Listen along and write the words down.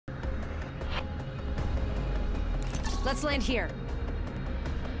Let's land here.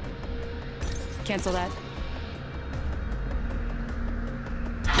 Cancel that.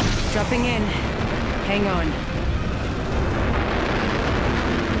 Dropping in. Hang on.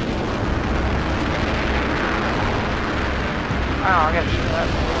 Wow, I gotta show that.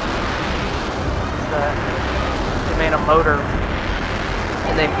 They made a motor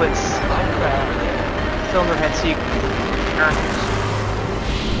and they put cylinder head so you can turn.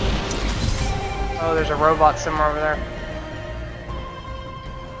 Oh, there's a robot somewhere over there.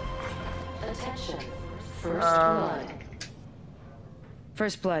 Attention. First blood.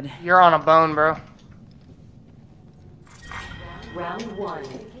 First blood. You're on a bone, bro. Round 1.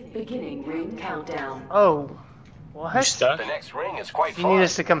 Beginning ring countdown. Oh. What? You stuck? The next ring is quite You fun. need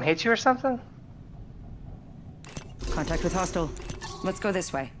us to come hit you or something? Contact with hostile. Let's go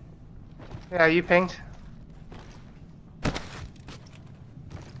this way. Yeah, you pinged.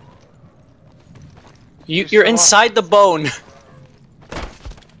 You're inside the bone. No,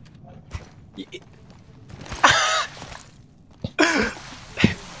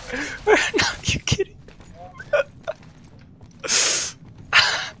 you kidding?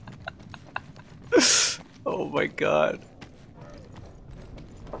 Oh my god.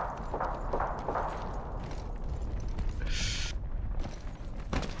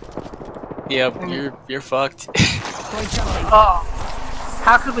 Yep, you're fucked. Oh.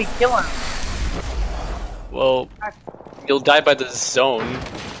 How could we kill him? Well, you'll die by the zone,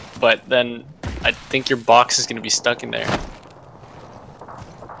 but then I think your box is gonna be stuck in there.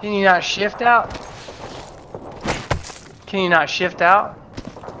 Can you not shift out? Can you not shift out?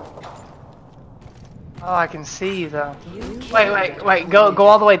 Oh, I can see you though. Wait. Go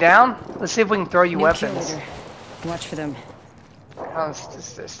all the way down. Let's see if we can throw you New kill weapons. leader. Watch for them. Oh,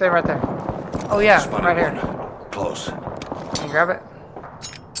 stay right there. Oh yeah, right here. Close. Can you grab it?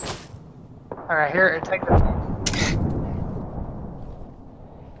 All right, here. Take this.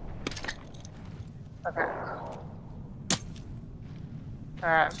 Okay. All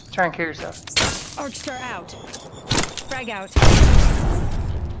right, try and kill yourself. Arcstar out. Frag out.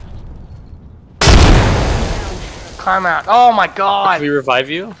 Climb out. Oh my Can god! we revive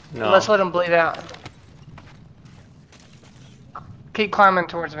you? No. Let's let him bleed out. Keep climbing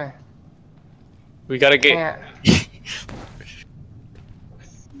towards me. We gotta get. Can't.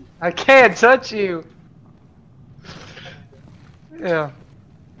 I can't touch you. Yeah.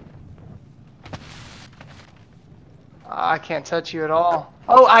 I can't touch you at all.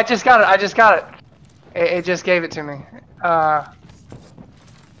 Oh, I just got it. It just gave it to me. I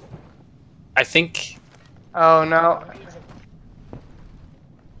think. Oh no.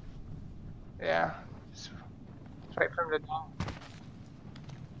 Yeah. Just wait for him to die.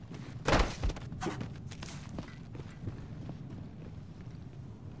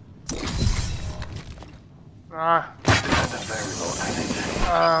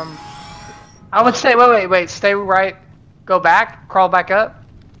 I would say, wait, stay right, go back, crawl back up,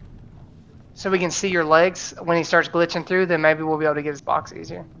 so we can see your legs. When he starts glitching through, then maybe we'll be able to get his box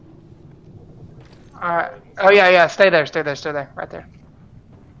easier. Alright, oh yeah, stay there, right there.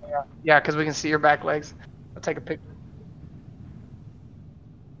 Yeah, because we can see your back legs. I'll take a picture.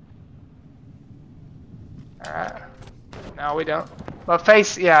 Alright, no we don't. But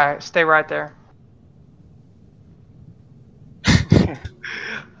face, yeah, stay right there.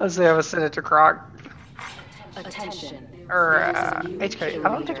 Let's see, I was send it to Croc. Attention. Or, HK, I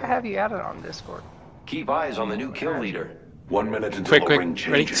don't think I have you added on Discord. Keep eyes on the new kill leader. 1 minute until Quick, the ring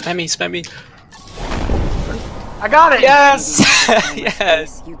ready? changes. Spam me. I got it! Yes!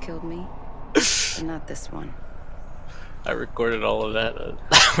 Yes! You killed me, but not this one. I recorded all of that.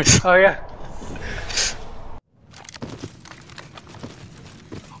 Oh yeah.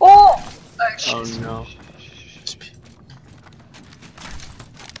 Oh! Oh no.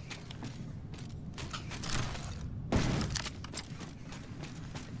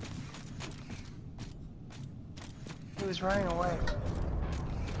 He was running away.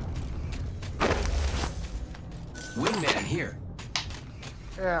 Wingman here.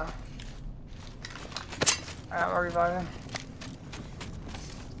 Yeah. I'm reviving.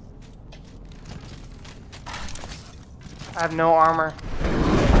 I have no armor.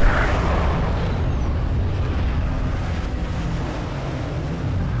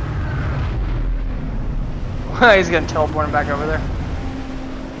 He's gonna teleport him back over there.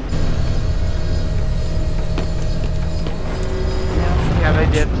 Yeah, they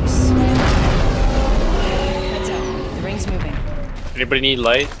did. Heads out. The ring's moving. Anybody need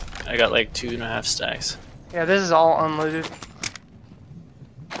light? I got like 2.5 stacks. Yeah, this is all unlooted.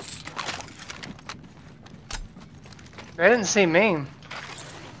 They didn't see me.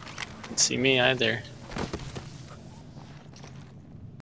 Didn't see me either.